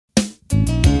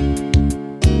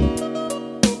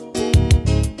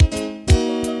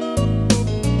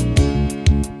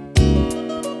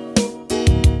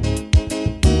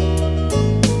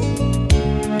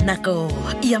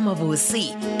ya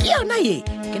mabose ke yona ye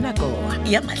ke nako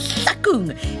ya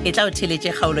mahlakong e tla o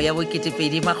theletše kgaolo ya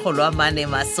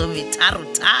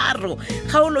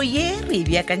bo2,433 kgaolo ye re e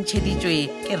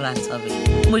beakantšheditšwe ke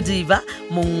Rathabile Modiba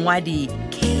mongwadi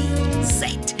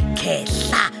KZ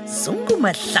Kehla Zungu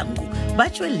Mahlangu ba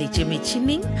tšweletše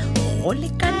metšhineng go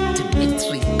lekana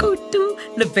Dimitri Kutu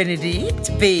le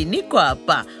Benedict Beni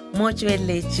Kwapa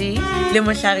motšweletši le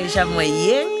mohlagiša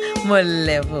moyeng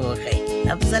Moleboge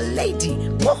Abza Lady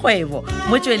Mokgwebo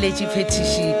motšweletši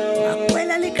phetiši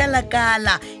Makwela le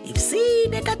Kalakala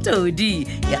Ipsine Katodi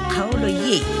ya kgaolo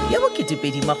ye ya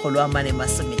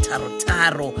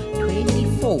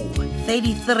bo2,433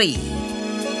 2433.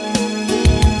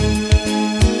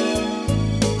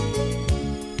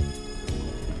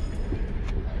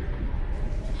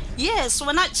 Yes,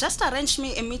 when I just arranged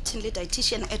me a meeting with the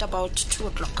dietitian at about 2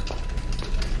 o'clock.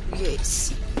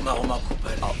 Yes. Oh,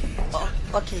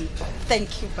 okay.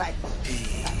 Thank you, bye.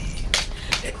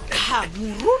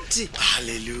 Muruti.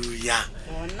 Hallelujah.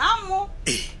 Namo.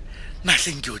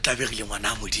 Nahleng ke o tlabegile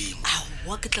ngwana Modimo.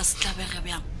 Wa ke tla se tlabega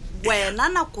bjang. Wena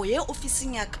nako ye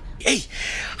officing ya ka.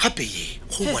 Gape ye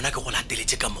go bona ke go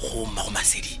lateletse ka mogo mma go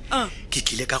Masedi. Ke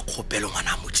tlile ka kgopelo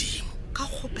ngwana Modimo. Ka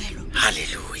kgopelo.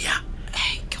 Hallelujah.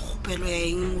 Ke kgopelo ya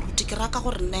eng Moruti ke raka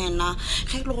gore nena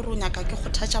ge ile gore o nyaka ke go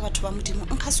thatša batho ba Modimo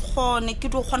nka se gone ke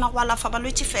do gona go alafa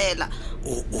balwetse fela.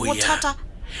 O thata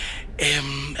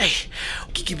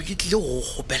ke tlile go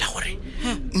gopela gore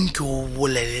nke o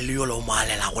bolele le yo le o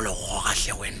moalela go le goga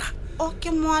hle wena. O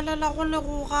ke moalela go le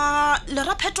goga le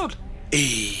ra Petronella.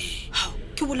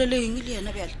 Ke bolele eng le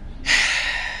yena bjale.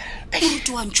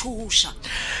 Moruti wa ntšhoša.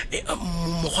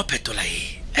 Mogwa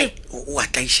Petronella o a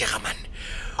tlaishega man. O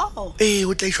Oh.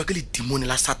 tlaishwa ke le demone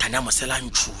la Satane a mosela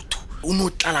ntšhuto. O no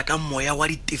tlala ka moya wa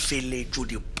ditefeletšo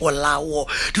dipolao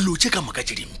dilo tše ka moka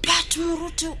tše dimpe. But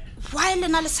Moruti why le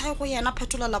na le sa go yena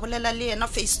Petronella la bolela le yena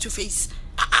face to face.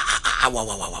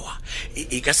 Wa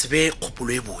e ka se be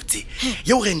kgopolo e botse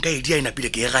yeo ge nka edia e napile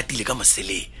ke e gatile ka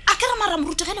moseleng. A ke re mara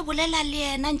Moruti ge le bolela le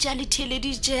yena ntše a le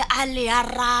theleditše a le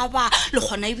araba le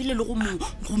gona ebile le go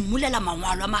mmulela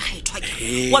mangwalo a makgetho a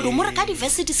ke wa do mo re ka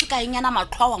diversity se ka enyana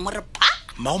matlho a wa mo re pa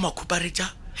mao makhuparetša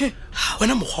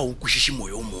wena mokgwa o kwešiše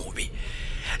moya o mobe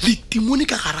le timone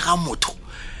ka gare ga motho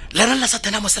lena la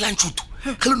Satane a mosela ntšhuto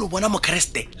ge le no bona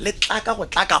mokreste le tlaka go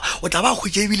tlaka o tla ba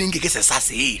khwetša ebileng ke se sa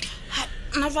sedi.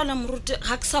 nna jale Moruti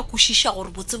ga ke sa kwešiša gore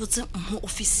botsebotse mo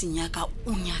officing ya ka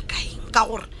o nyaka eng ka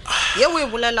gore ye o e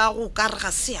bolela go ka re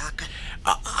ga se yaka.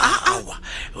 Awa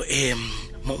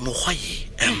mokgwa ye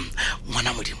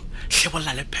ngwana Modimo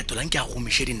hlebolla le Petronella nke a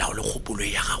gomiše dinao le kgopolo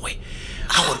ya gagwe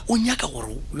ga gore o nyaka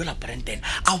gore yola Brandon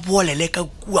a bolele ka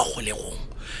kua kgolegong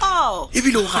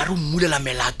ebile o gare o mmulela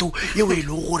melato yeo e le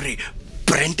gore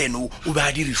Brandon o be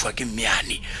a dirišwa ke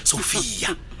mmeane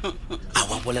Sophia a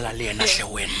wa bolela le yena hle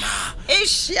wena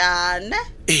Eshane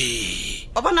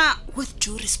o bona with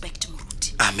due respect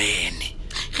Moruti. Amen.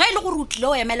 Ge ile gore o tlile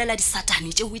o emelela di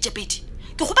Satane tše o itše pedi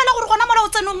ke gopela gore gona mola o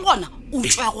tseneng gona o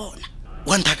tswa gona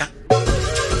wa nthaka.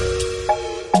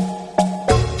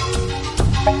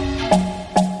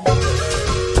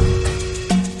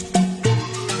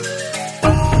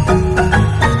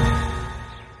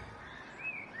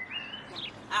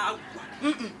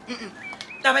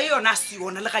 taba yona se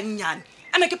yona le gannyane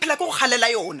ana ke phela ke go galela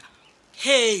yona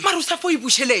mara o sa fo e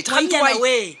bušeletša Ngwanyana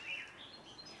we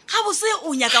ga bose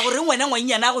o nyaka gore wena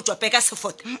ngwanyana a go tswa peka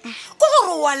sefote ko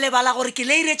gore wa lebala gore ke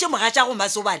leiretse mogatša go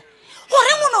Matsobane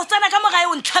gore ngwana o tsena ka mogae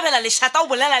o ntlhabela lešata o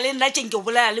bolela le nna tšeng ke o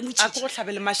bolela le a ke motšhitši go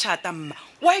tlhabele mašata mma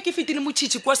wa ke fetile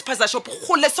motšhitši kwa spaza shop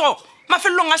gole so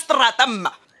mafelelong a strata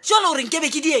mma jalo gore nke be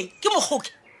ke dieng ke mokgoke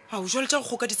ao jale tša go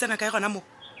kgoka di tsena kae gona mo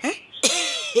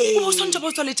o bo swantse ba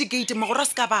o tswaletše gate mma gore a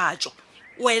se ka batswa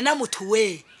wena motho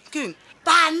we keng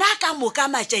bana ka moka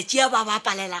matšatši a ba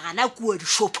bapalela gana kua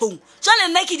dishopong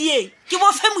jale nna ke dieng ke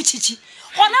bofe motšhitši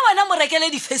gona wena mo rekele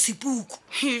di-Facebook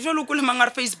jalo ko le mang a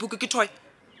re Facebook ke thoy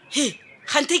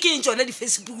gante ke eng tsone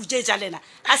di-Facebook tše tša lena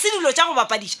ga se dilo tša go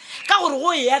bapadiša ka gore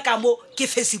go eya ka mo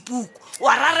ke Facebook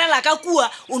wa rarela ka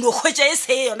kua o no kgwetša e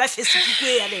se yona Facebook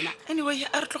e ya lena anyway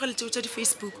a re tlogele tseo tša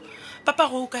di-Facebook papa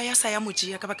go ka ya sa ya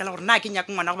mojea ka baka la gore na ke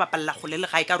nyaka ngwana go bapalela gole le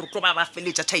gae ka re o tlo ba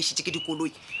feletša thaišitše ke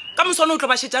dikoloi ka mosone o tlo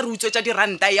ba šetša re utswetša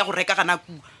diranta ya go reka gana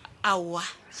kua aowa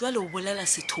jwale o bolela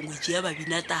sethongwetši ya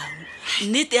babinatau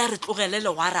nnete ya re tlogele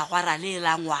legwaragwara le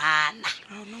la ngwana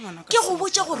ke go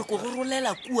botša gore ko go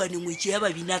rolela kuane ngwetši ya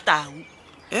babinatau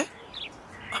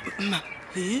mma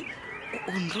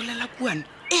o nrolela kuane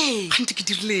ee gante ke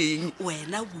dirileng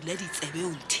wena bula ditsebe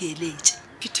o ntheeletše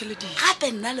ke theledile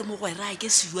gape nna le mogwera ke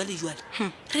sejwalejwale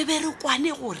re be re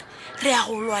kwane gore re ya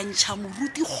go lwantšha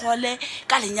Moruti kgole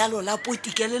ka lenyalo la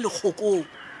Potike le Lekgokong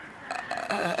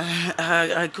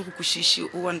a ke go kwešiše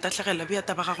o wa ntatlhagela bja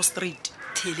taba gago straight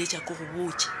theletša ko go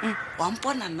botse wa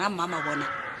mpona nna Mamabona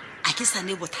a ke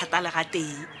sane bothata le ga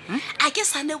teng a ke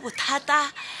sane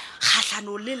bothata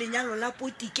kgatlhano le lenyalo la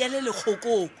Potike le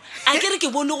Kgokong a ke re ke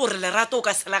bone gore lerato o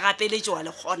ka se la gapeletše wa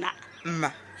le kgona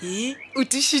mma o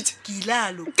tišitše ke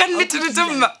ilalo ka nnete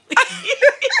mma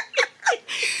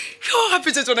yo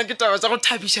gape tse tsona ke taba tsa go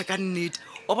thabiša ka nnete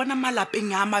o bona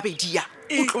malapeng a mabedi ya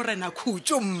o tlo rena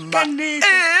khutso mma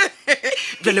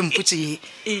jale mpotse ye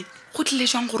go tlile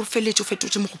jwang gore o feletse o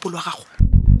fetotse mogopolo wa gago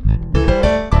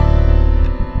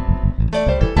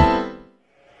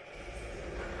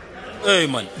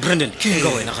man Brandon ke ga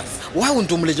wena ga wa o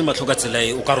ntomoletse matlho ka tsela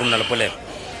e o ka rona le polelo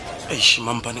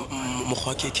mampane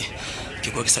mogwa ke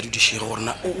kwa ke sa dudishire gore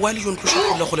na wa le jo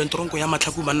ntloša go le ntoronko ya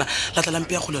matlhako manna la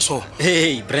tlalampe ya go le so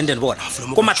Brandon bona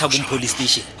ko Matlhakong police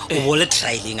station o bole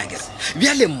trialing a kere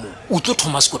bja le mo o tlo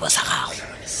thoma sekolo sa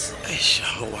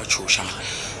gago wa tšhoša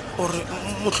gore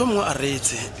motlho mongwe a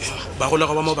reetse ba go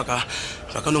lega ba mo ba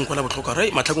ka nonkola botlhoka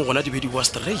re Matlhakong gona di be di boa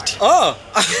straight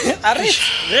a re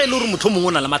ge le gore motho mongwe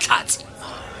o na le matlhatsi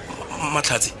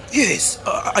yes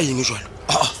a yeng jalo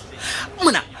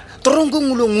mona toronko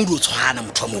ngwe le ngwe di o tshwana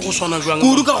motho mo go swana jwang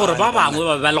kudu ka gore ba bangwe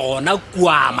ba ba le gona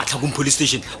kwa Matlhakong police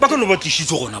station ba ka no ba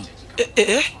tlisitse gona mo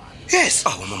yes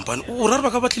mampane o ra re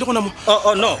ba ka batlile gona mo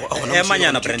no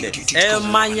manyana Brandon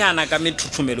manyana ka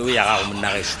methuthumelo ya gago monna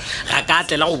gesho ga ka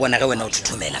tlela go bona ge wena o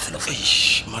thuthumela felo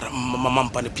mara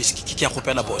mampane please ke ya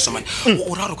gopela boss man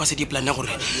o ra re ka se di plan ya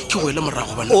gore ke go ile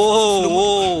morago bana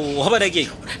go bona ke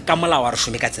ka molao wa re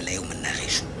šome ka tsela eo monna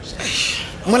gesho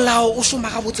molao o šoma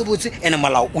ga botsebotse ene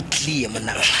molao o tlie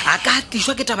monna a ka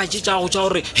tišwa ke taba tša go tša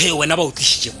gore he wena ba o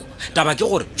tlišitše mo taba ke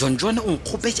gore John a o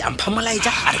nkgopetse a mpha molaetša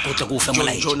a re ko tle ko o fe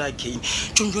molaetša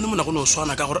John mona go ne o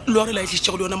swana ka gore le wa re la tlišitše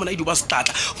go le yona mona e di ba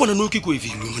setlatla bona no ke ko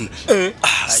evile mona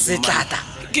setlata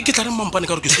ke tla re mampane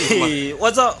ka gore ke se wa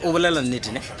tsa o bolela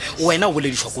nnete ne wena o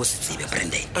boledišwa ko se tsebe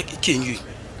Brandon ke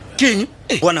eng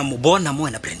bona mo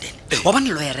wena Brandon wa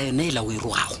bona loyera yone e la o e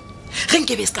rogago ge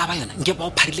nke be se ka ba yona nke ba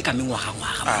o pharile ka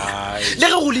mengwagangwaga le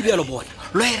ge go le bjalo bona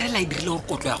loyere la e dirile gore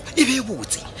kotlo yago e be e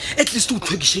botse at least o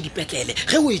tlhokiše dipetlele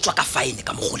ge o e tswa ka fine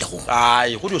ka mogolegong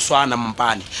go di o swana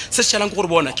mampane se se šalang ke gore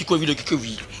bona ke kobile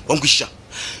wa nkwešiša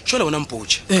šole bona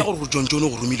mpotse ka gore John o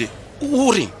go romile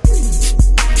o reng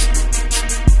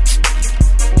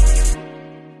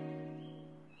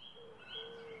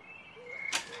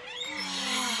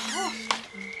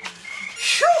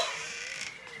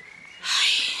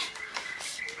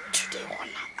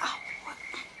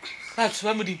batho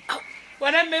ba modimo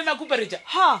wena mme makuparetša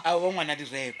a wa ngwana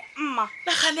direko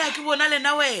nagane a ke bona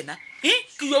lena wena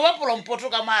ke yo ba polompoto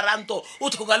ka maaranto o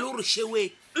thoka le gore sheweng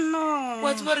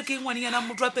wa tseba re ke ngwanenyana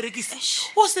motho wa perekisa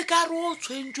o se ka re o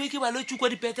tshwentswe ke balwetse kwa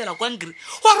dipetela kwa nkry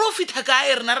wa re o fitlha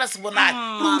kae rena ra se bonale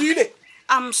re odile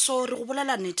I'm sorry go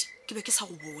bolela nnete ke be ke sa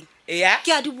go bone ke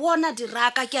a di bona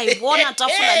diraka ke a e bona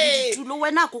tafola le ditulo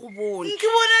wena go bone ke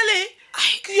bona le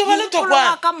ke yo ba le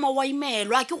tokwa ka mma wa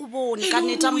imelwa ke go bone ka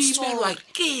nnete I'm sorry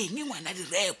ke eng ngwana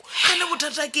direko ga ne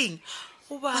bothata keng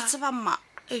ba tseba mma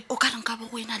o ka reng ka bo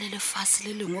go ena le fase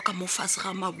le lengwe ka mo fase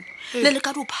ga mabu le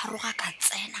ka di pharoga ka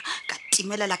tsena ka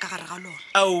timelela ka gare ga lona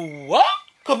aowa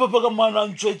ka papa ka mana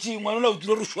ntshwetse ngwana la o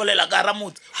tlile re šolela ka ra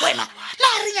motse wena la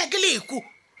re nya ke leku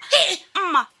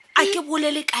mma a ke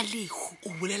bolele ka lehu o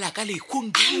bolela ka lehu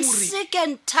ngure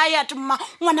second tired mma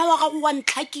ngwana wa gago wa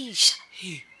ntlhakiša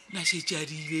na se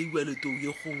tšadile e bale to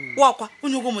ye go wa kwa o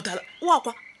nyoko mothala wa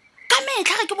kwa ka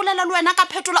metlha ga ke bolela le wena ka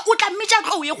phetola o tla mmetša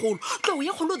tlou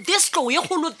ye golo this tlou ye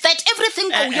golo that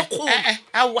everything tlou ye golo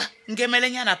aowa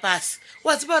nkemelenyana pase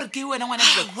wa tseba gore ke wena ngwana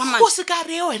o se ka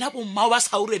reye wena bomma ba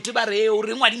saurete ba reye o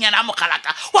re ngwadinyana a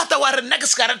mogalaka wa ta wa re nna ke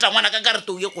se ka reta ngwana ka ka re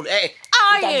tou ye golo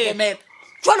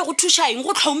jwale go thuša eng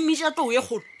go tlhommisa tlou ye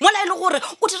golo mola e le gore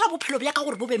o dira bophelo bja ka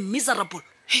gore bo be miserable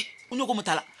o nyoko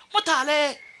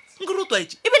mothale nke re o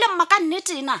twaetse ebile mma ka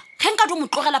nnetena ge nka di o mo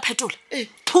tlogela phetola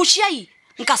thušiai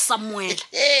nka samuela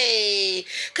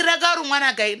ke reka gore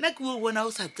ngwana kae nna ke o bona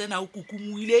o sa tsena o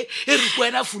kukumoile e re ko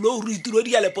wena fulo o re itiro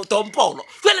di ya lepotompolo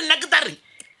jale nna ke ta reng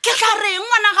ke tla reng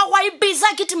ngwana ga go a ebisa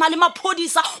ke tima le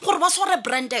maphodisa gore ba sware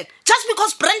Brandon just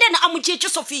because Brandon a mo tšeetse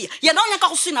Sophia yena o nyaka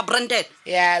go swina Brandon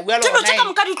dilo tse ka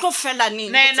moka di tlo fela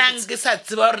nenang ke sa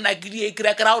tseba gore na ke die ke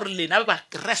rakera gore lena ba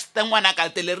kreste ngwana ka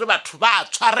tele re batho ba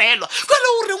tshwarelwa kale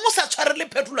o reng o sa tshwarele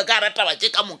phetola ka rata ba tse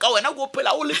ka moka wena go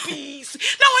phela o le peace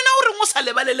na wena o reng o sa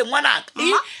lebalele ngwanaka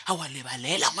a wa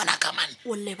lebalela ngwanaka man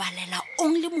o lebalela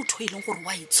only motho e leng gore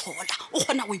wa itshola o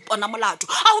kgona go ipona molato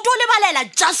a o tlo lebalela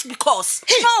just because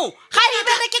no ga e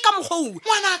bereke ka mogou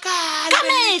ngwanaka ka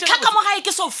metlha ka mogae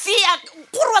ke Sophia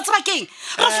gore wa tseba keng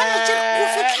re tshwanetse go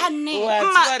fitlhanne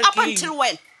up until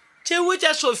when tšeo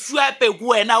tša Sophia pe ko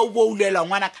wena o boulela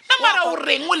ngwanaka na mara o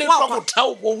reng o le tlo go tha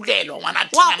o boulelwa ngwana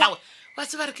tina wa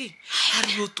tseba re keng a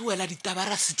re yo tuela ditaba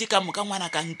ra setse ka moka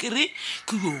ngwanaka nkere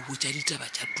ke yo botša ditaba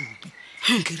tša Tumi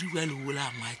nkere wa le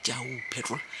ola ngwa tšao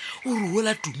Petrol o re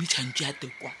ola Tumi tšhantše a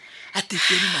tekwa a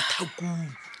tekene mathakong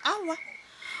awa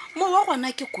mo wa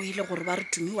gona ke koile gore ba re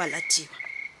Tumi wa latiwa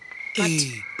but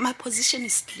my position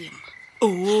is clear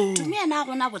Tumi ena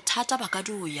gona bothata ba ka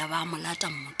dio ya ba molata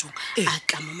mmotong a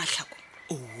tla mo mahlakong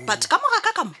but ka moga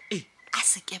ka mo a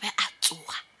sekebe a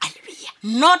tsoga a lebea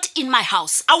not in my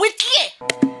house are we clear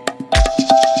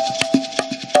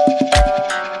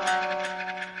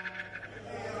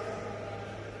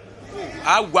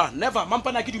awa never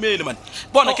mampana ke dumele man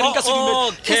bona ke nka se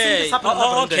dumele okay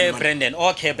Brandon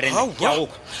ke a go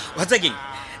wa tsa keng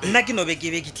nna ke no be ke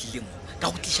tlile mo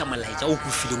ka go tlisha malaitsa o go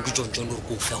fileng ke John re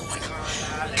go fe gona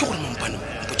ke gore mampana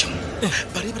mpotšamo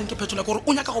ba re ke Petronella gore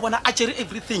o nyaka go bona a tšere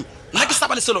everything nna ke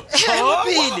saba le selo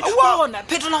pele bona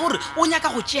Petronella gore o nyaka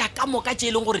go tšea ka moka tše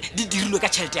e leng gore di dirilwe ka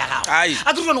tšhelete ya gago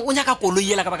a ke rone o nyaka koloi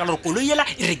yela ka baka la gore koloi yela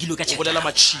e rekilwe ka tšhelete bolela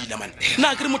matšhila man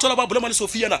nna ke re motho la ba bolema le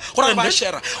Sophia na gore ba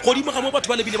share godimo ga mo batho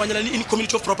ba lebile ba nyalane in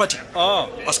community of property ba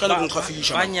ska le go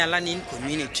nkgafisha ba nyalane in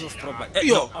community of property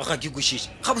ga ke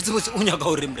gushitse ga botsebotse o nyaka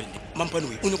gore mrende mampane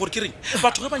we o nye gore ke reng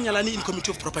batho ga ba nyalane in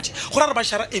community of property gore re ba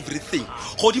share everything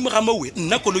godimo ga mowe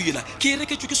nna koloi yela ke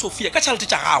reketswe ke Sophia ka tšhelete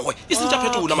tša gagwe e seng tša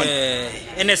Petronella man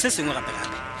ene se sengwe gape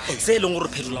gape se e leng gore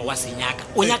Petronella wa senyaka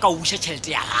o nyaka o buša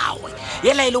tšhelete ya gagwe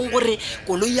yela e leng gore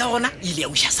koloi ya gona e ile ya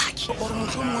buša saki gore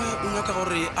motho mongwe o nyaka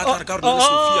gore a tla re ka gore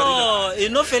Sophia e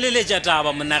no feleletša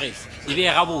taba monnagefe e be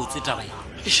ga botse taba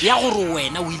ya gore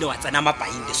wena o ile wa tsena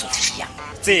mapaing le Sophia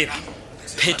tseba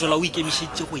Petronella o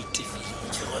ikemišeditše go etefile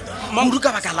modu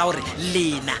ka baka la gore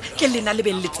lena ke lena le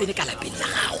beng le tsene ka lapeng la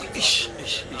gagwe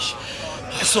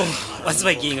so wa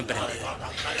tseba ke eng Brandon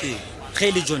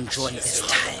ge le John this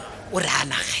time o re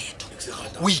ana kgetho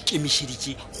o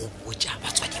ikemišeditše go botša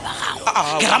batswadi ba gago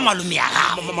ke ra malome ya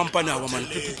gago mampane awa man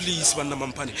please banna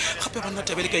mampane gape banna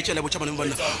tabele ka e tšela botša baneng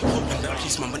banna banna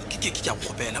please mampane ke a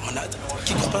gopela mana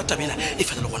ke gopela tabela e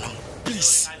fela le gona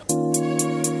please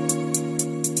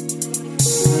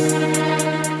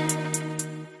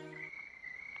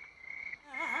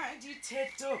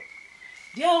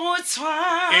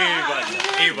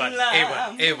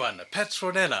Evan,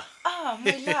 Petronella. Ah,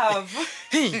 my love.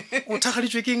 Hey, o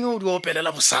thagaditswe ke eng o di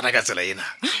opelela bosana ka tsela ena?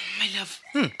 My love.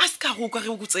 Aska go ka re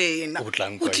go tsena. O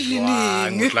tlankwa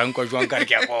jwang ka re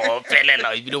ke a go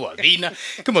opelela e bile wa bina.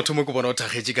 Ke motho mo go bona o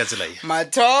thagetse ka tsela ena.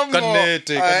 Mathomo. Ka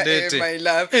nnete. My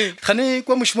love. Khane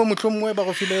kwa moshimo motlhomongwe ba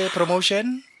go file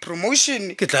promotion?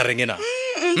 Promotion. Ke tla reng ena?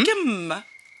 Ke mma.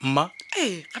 Mma?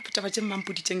 Gape taba tše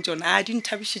mmampoditšeng tsona a di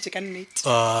nthabišitše ka nnete.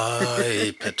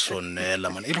 Ai, Petronella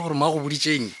man. E le gore ma go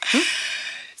boditšeng.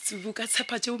 Sebo ka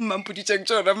tshepa tšeo mmampoditšeng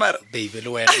tsona mara. Baby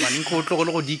le wena man nko o tlo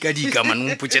go dika man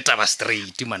o mpotše taba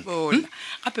straight man. Bona.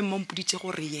 Gape mmampoditše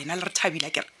gore yena le Rethabile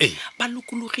a kere ba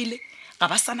lokologile ga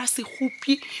ba sana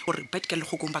sekgopi gore Badgirl le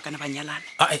Kgokong ba kana ba nyalana.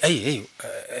 Ai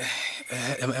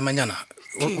manyana.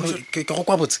 Ke go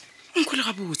kwa botse. Nkole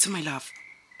ga botse my love.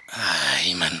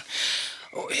 Ai man.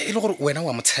 E le gore wena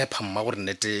wa motshepa mma gore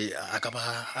nnete a ka ba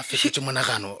a fetotse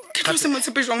monagano ke tlo se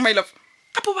motshepe jwang my love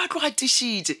ka po ba tlo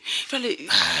gatishitse jale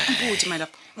mpotse my love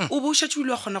o bo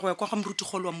shatshule wa gona go ya kwa ga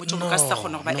morutigolo wa motho go ka se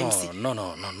gona go ba MC no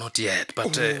not yet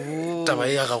but taba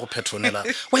ya ga go Petronella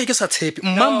wa ke sa tshepe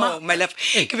mama my love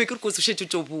ke be ke re go se shetse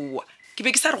tso bua ke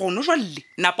be ke sa re gono jwalle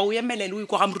napa o emelele o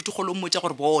ikwa ga morutigolo motho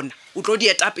gore bona o tlo di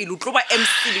eta pele o tlo ba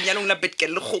MC lenyalong la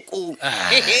Badgirl le Kgokong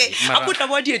a go tla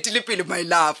ba di etile pele my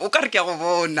love o ka re ke a go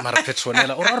bona mara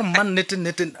Petronella o re man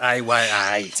nnete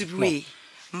ai tsibwe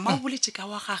mma o boletse ka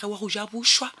wa gage wa go ja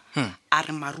bushwa a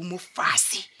re Marumo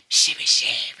fase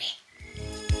šebešebe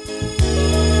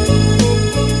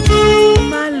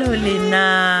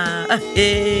malolena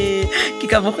ke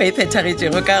ka mo go e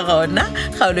phethagetšego ka gona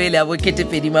kgaolo e le ya bo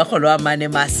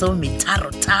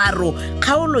 483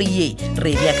 kgaolo ye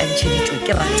re beakantšheditšwe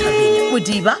ke Rethabile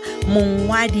modiba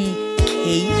mongwadi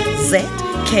KZ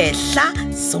Kehla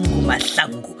Songo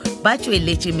Mahlangu ba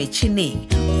tšweletše metšhineng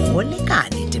go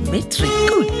lekane Dimitri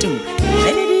Kutu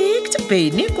Benedict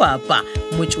Beny Kwapa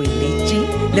motšweletši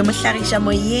le mohlagiša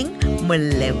moyeng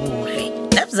Moleboge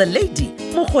Nabza Lady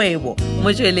Mokgwebo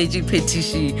motšweletši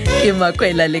phetiši ke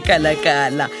Makwela le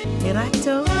Kalakala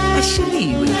Lerato a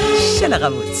šheliwe šala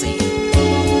gabotse